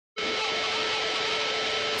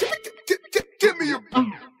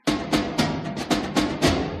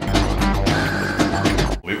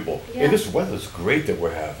Hey, this weather's great that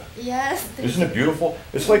we're having. Yes. Isn't it beautiful?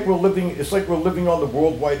 It's like we're living. It's like we're living on the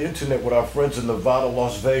worldwide internet with our friends in Nevada,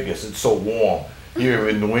 Las Vegas. It's so warm here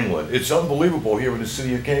in New England. It's unbelievable here in the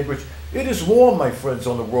city of Cambridge. It is warm, my friends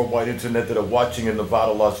on the worldwide internet that are watching in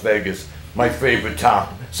Nevada, Las Vegas, my favorite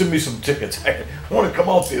town. Send me some tickets. I want to come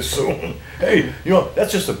out there soon. Hey, you know,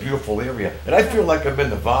 that's just a beautiful area. And I feel like I'm in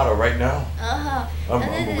Nevada right now.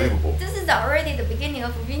 Unbelievable. This is already the beginning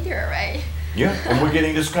of winter, right? Yeah, and we're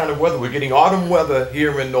getting this kind of weather. We're getting autumn weather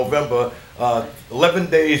here in November, 11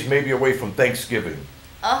 days maybe away from Thanksgiving.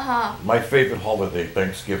 My favorite holiday,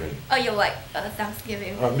 Thanksgiving. Oh, you like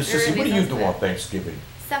Thanksgiving? Mrs. what do you do on Thanksgiving?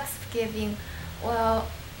 Thanksgiving, well,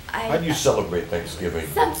 how do you celebrate Thanksgiving?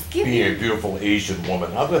 Thanksgiving. Being a beautiful Asian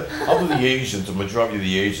woman. How do the Asians, the majority of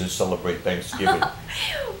the Asians, celebrate Thanksgiving?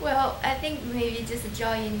 Well, I think maybe just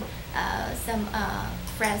join some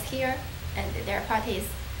friends here and their parties.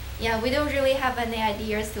 Yeah, we don't really have any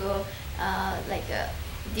ideas to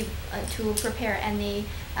to prepare any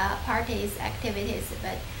parties, activities,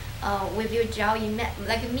 but we will join,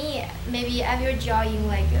 like me, maybe I will join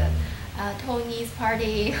like Tony's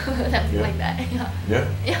party, something like that.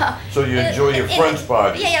 Yeah. So you enjoy your friends'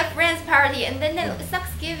 party. Yeah, friends' party, and then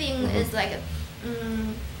Thanksgiving is like,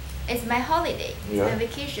 it's my holiday, it's my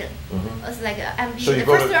vacation. It's like the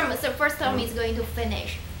first term is going to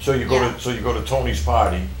finish. So you go to Tony's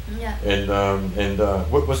party. Yeah. And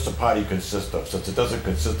what's the party consist of? Since it doesn't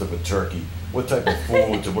consist of a turkey, what type of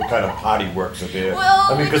foods and what kind of party works are there?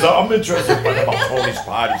 Well, I mean, because I'm interested about Tony's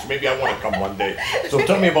parties. Maybe I want to come one day. So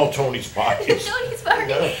tell me about Tony's parties. Tony's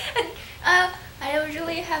party. I don't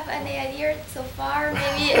really have any idea so far.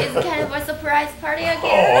 Maybe it's kind of a surprise party again.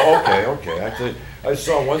 Oh, okay. Actually, I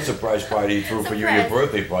saw one surprise party you threw for you, your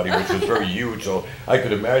birthday party, which was very huge. So I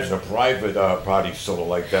could imagine a private party sort of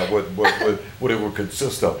like that. What it would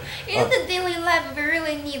consist of. In the daily life, we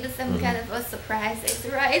really need some kind of a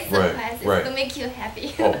surprises, right? Surprises to make you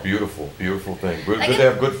happy. Oh, beautiful thing. Good to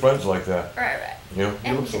have good friends like that. Right. You know,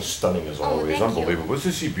 you look so stunning as always. Thank Unbelievable.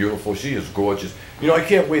 Isn't she beautiful? She is gorgeous. You know, I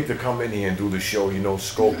can't wait to come in here and do the show, you know,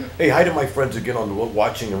 scope. Hey, hi to my friends again on the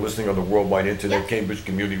watching and listening on the worldwide internet, Cambridge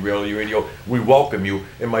Community Reality Radio. We welcome you.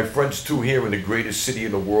 And my friends too here in the greatest city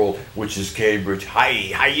in the world, which is Cambridge.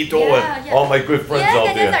 Hi, how you doing? All my good friends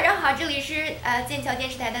out there. 大家早上好，这里是剑桥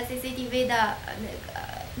电视台的 CCTV 的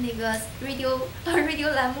那个 radio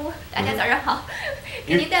栏目，大家早上好，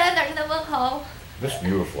给您带来早上的问候。 That's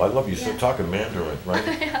beautiful. I love you still talking Mandarin, right?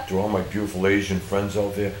 To all my beautiful Asian friends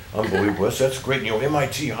out there. Unbelievable. That's great. You know,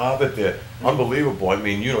 MIT, Harvard, they're unbelievable. I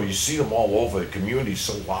mean, you know, you see them all over. The community's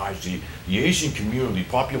so large. The Asian community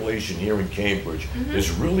population here in Cambridge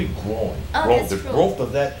is really growing. The growth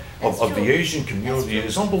of that of the Asian community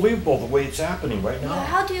is unbelievable the way it's happening right now. Yeah,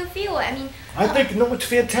 how do you feel? I mean, I think it's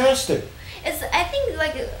fantastic. I think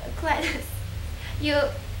like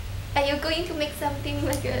are you going to make something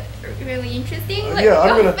like really interesting? Like yeah,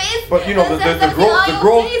 I'm gonna. Face, but you know,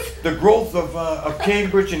 the growth of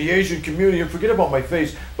Cambridge and the Asian community. And forget about my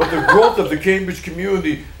face, but the growth of the Cambridge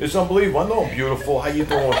community is unbelievable. I know I'm beautiful. How you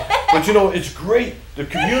doing? But you know, it's great. The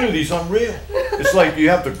community's unreal. It's like you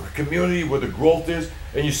have the community where the growth is,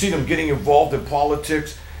 and you see them getting involved in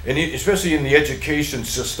politics. And especially in the education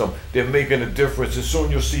system, they're making a difference. And soon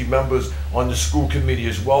you'll see members on the school committee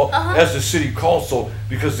as well as the city council,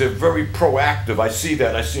 because they're very proactive. I see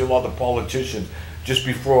that. I see a lot of the politicians. Just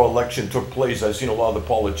before election took place, I've seen a lot of the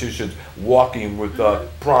politicians walking with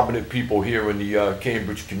prominent people here in the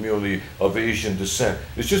Cambridge community of Asian descent.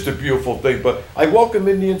 It's just a beautiful thing. But I welcome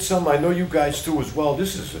Indian Summer. I know you guys too as well.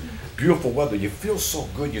 This is beautiful weather. You feel so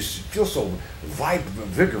good. You feel so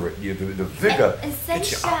vigorous. The vigor. And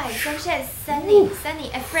sunshine,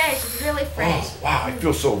 sunny, and fresh, really fresh. Oh, wow, I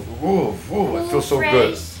feel so. I feel so fresh,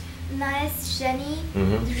 good. Nice, sunny.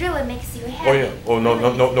 It really makes you happy. Oh yeah. Oh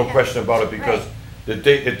no question about it, because the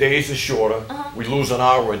days are shorter. We lose an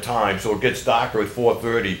hour in time, so it gets darker at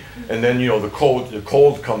 4:30, and then you know the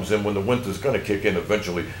cold comes in when the winter's gonna kick in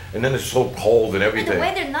eventually, and then it's so cold and everything.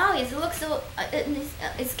 But the weather now looks so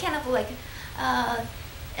it's kind of like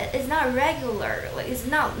it's not regular, like it's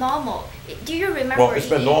not normal. Do you remember? Well, it's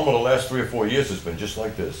been normal the last 3 or 4 years. It's been just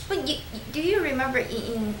like this. But do you remember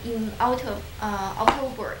in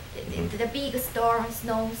October the big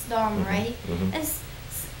snowstorm, right? And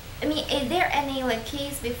I mean, is there any like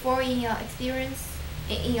case before in your experience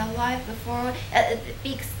in your life before a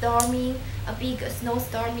big snowstorming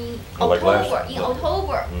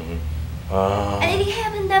October? And it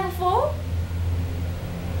happened there before?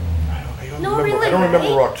 I don't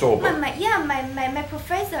remember October. My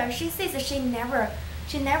professor, she says that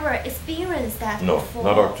she never experienced that No, before.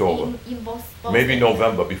 not October. In both Maybe states.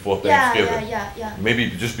 November before Thanksgiving. Yeah. Maybe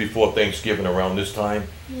just before Thanksgiving around this time.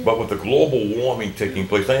 Yeah. But with the global warming taking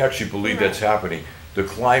place, I actually believe that's happening. The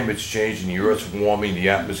climate's changing, the Earth's warming, the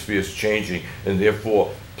atmosphere's changing, and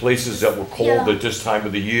therefore places that were cold at this time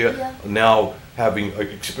of the year are now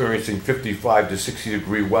experiencing 55 to 60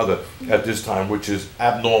 degree weather at this time, which is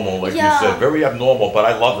abnormal, like you said, very abnormal. But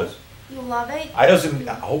I love it. You love it?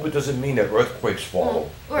 I hope it doesn't mean that earthquakes follow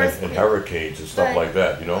and hurricanes and stuff like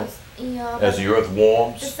that, you know? As the earth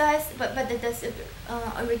warms. Besides, but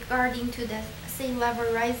regarding to the sea level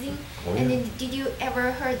rising, and then did you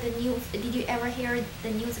ever heard the news? Did you ever hear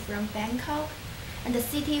the news from Bangkok? And the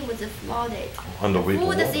city was flooded. Full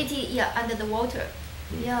the city, under the water.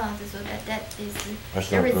 Yeah, so that is that's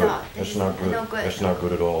the not result. good. That's not good. No good. That's not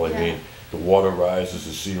good at all. I mean, the water rises,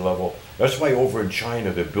 the sea level. That's why over in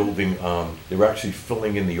China they're building, they're actually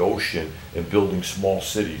filling in the ocean and building small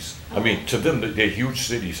cities. I mean, to them they're huge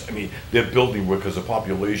cities. I mean, they're building because the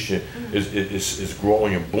population is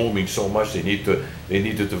growing and booming so much. They need to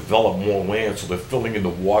develop more land, so they're filling in the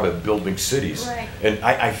water, building cities. Right. And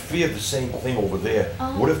I fear the same thing over there.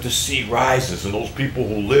 What if the sea rises and those people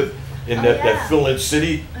who live in that fill-in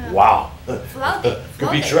city, wow, could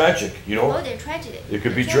be tragic, you know? It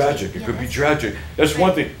could be tragic. It could be tragic. That's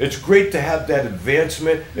one thing. It's great to have that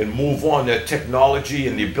advancement and move on, that technology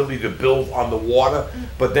and the ability to build on the water.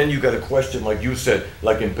 But then you got a question, like you said,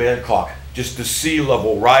 like in Bangkok, just the sea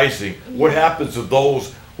level rising. What happens to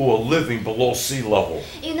those who are living below sea level?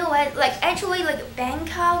 You know what? Actually,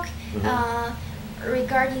 Bangkok,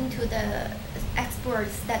 regarding to the expert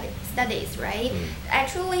studies, right?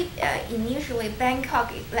 Actually, initially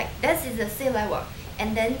Bangkok, this is the sea level,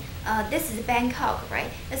 and then this is Bangkok, right?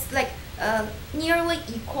 It's nearly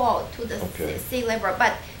equal to the sea level,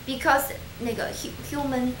 but because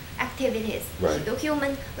human activities, the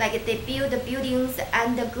human they build the buildings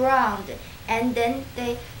underground, and then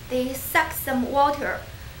they suck some water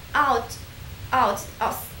out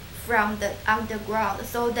from the underground,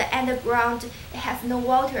 so the underground has no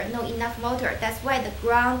water, no enough water. That's why the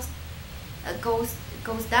ground goes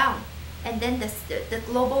down, and then the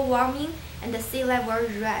global warming and the sea level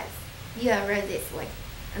rise. Rises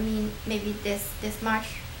maybe this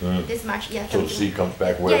much. This much, So the sea comes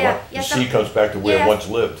back where comes back to where it once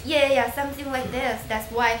lived. Something like this.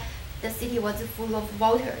 That's why the city was full of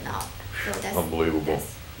water now. So that's unbelievable.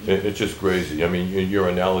 It's just crazy. I mean, your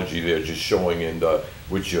analogy there, just showing and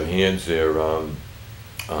with your hands there,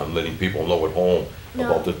 letting people know at home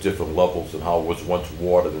about the different levels and how it was once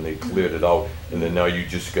watered and they cleared it out, and then now you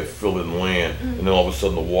just get filled in land, and then all of a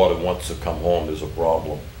sudden the water wants to come home. There's a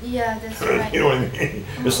problem. Yeah, that's right. You know what I mean?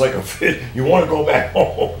 It's like a fit. You want to go back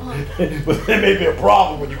home, but there may be a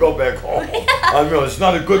problem when you go back home. I mean, it's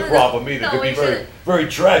not a good problem either. It could be very, very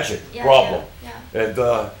tragic problem. And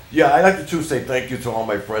I'd like to too say thank you to all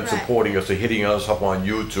my friends supporting us and hitting us up on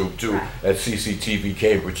YouTube too at CCTV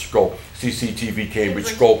Cambridge Scope, CCTV Cambridge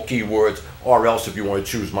Scope keywords, or else if you want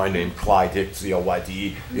to choose my name, Clyde Hicks,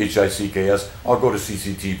 CLYDE-HICKS, I'll go to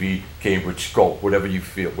CCTV Cambridge Scope, whatever you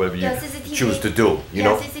feel, whatever you choose to do, you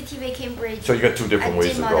know? CCTV Cambridge. So you got two different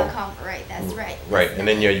ways to go. Right, that's right. Right, and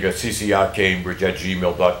then you got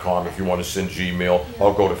ccrcambridge@gmail.com if you want to send Gmail.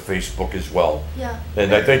 I'll go to Facebook as well.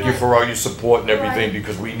 And I thank you for all your support and everything,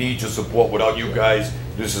 because we need your support. Without you guys,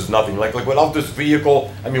 this is nothing. Like without this vehicle,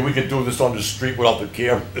 I mean, we could do this on the street without the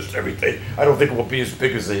cameras and everything. I don't think it will be as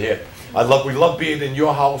big as a hit. We love being in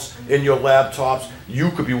your house, in your laptops.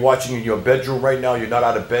 You could be watching in your bedroom right now. You're not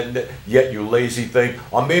out of bed yet, you lazy thing.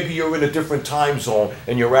 Or maybe you're in a different time zone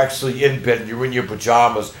and you're actually in bed and you're in your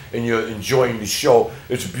pajamas and you're enjoying the show.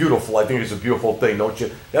 It's beautiful. I think it's a beautiful thing, don't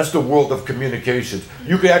you? That's the world of communications.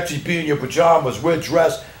 You could actually be in your pajamas, we're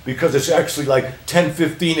dressed, because it's actually like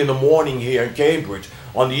 10:15 in the morning here in Cambridge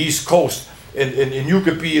on the East Coast. And you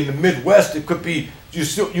could be in the Midwest. It could be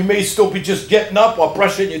you may still be just getting up or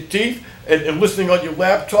brushing your teeth and listening on your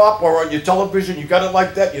laptop or on your television. You got it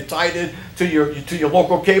like that. You're tied in to your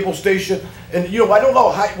local cable station, and I don't know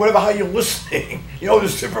how you're listening.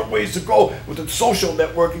 There's different ways to go with the social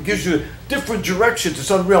network. It gives you different directions. It's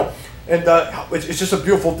unreal. And it's just a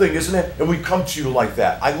beautiful thing, isn't it? And we come to you like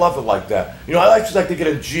that. I love it like that. I just like to get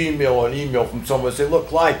a Gmail or an email from someone and say, look,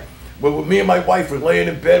 Clyde, me and my wife, we're laying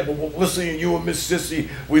in bed, we're listening to you and Miss Sissy.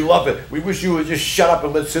 We love it. We wish you would just shut up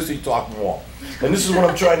and let Sissy talk more. And this is what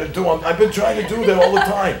I'm trying to do. I've been trying to do that all the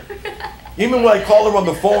time. Even when I call her on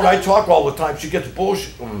the phone, I talk all the time. She gets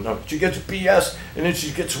bullshit. She gets BS, and then she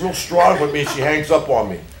gets real strong with me and she hangs up on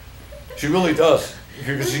me. She really does.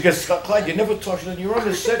 Because you get Clyde, you never talk. You're on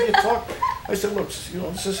the set, you talk. I said, look,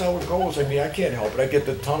 this is how it goes. I mean, I can't help it. I get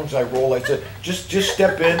the tongues, I roll. I said, just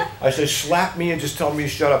step in. I said, slap me and just tell me to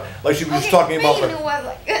shut up. Like she was just talking about. You know what?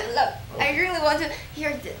 Like, look, I really want to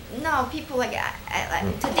hear. No, people like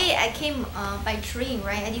today I came by train,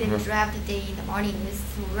 right? I didn't drive today in the morning. It was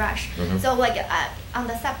too rush. So like on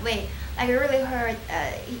the subway, I really heard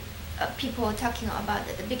people talking about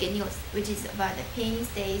the big news, which is about the Penn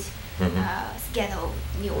State scandal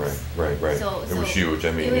news. Right. So it was huge.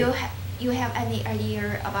 I mean, you have any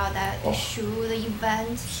idea about that issue, the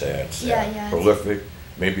event? Sad. Yeah. Horrific.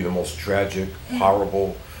 Maybe the most tragic,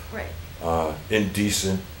 horrible, right.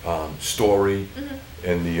 Indecent story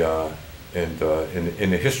in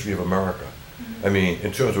the history of America. I mean,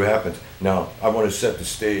 in terms of what happens. Now, I want to set the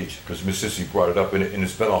stage because Miss Sissy brought it up, and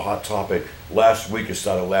it's been a hot topic. Last week, it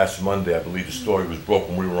started last Monday. I believe the story was broke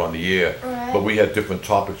when we were on the air. Right. But we had different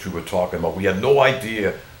topics we were talking about. We had no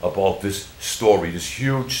idea about this story, this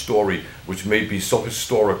huge story, which may be so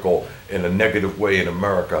historical in a negative way in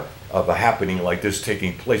America, of a happening like this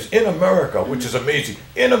taking place in America, which is amazing,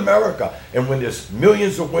 in America. And when there's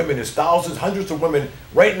millions of women, there's thousands, hundreds of women,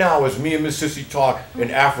 right now as me and Miss Sissy talk, in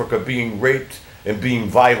Africa being raped and being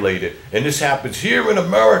violated. And this happens here in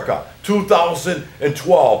America,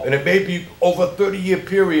 2012. And it may be over a 30-year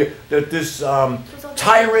period that this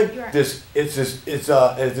tyrant, this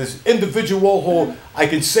individual who I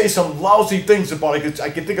can say some lousy things about. I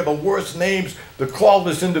can think of the worst names to call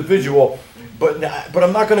this individual, but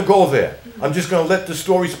I'm not going to go there. I'm just going to let the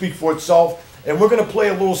story speak for itself. And we're going to play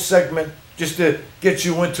a little segment just to get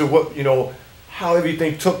you into what, how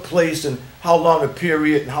everything took place and how long a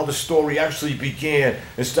period and how the story actually began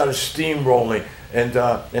and started steamrolling, and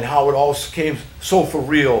how it all came so for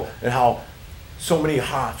real, and how so many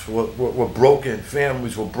hearts were broken,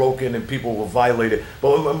 families were broken, and people were violated.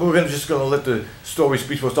 But we're just going to let the story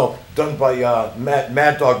speak for itself. Done by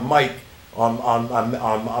Mad Dog Mike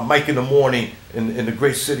on Mike in the Morning in the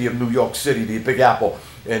great city of New York City, the Big Apple.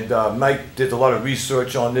 And Mike did a lot of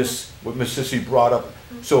research on this, what Miss Sissy brought up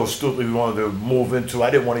so astutely. We wanted to move into.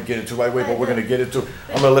 I didn't want to get into right away, but we're going to get into.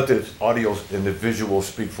 I'm going to let the audio and the visual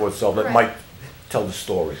speak for itself. Let Mike tell the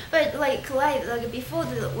story. But like before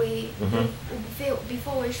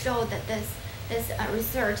before we show that this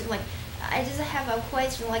research, like I just have a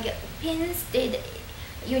question. Like Penn State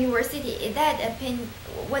University, is that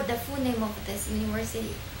what the full name of this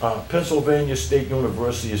university? Pennsylvania State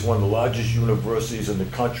University is one of the largest universities in the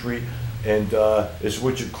country, and it's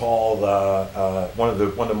what you call one of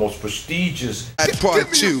the most prestigious. At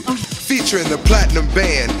part 2, featuring the Platinum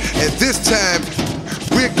Band, and this time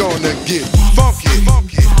we're gonna get funky.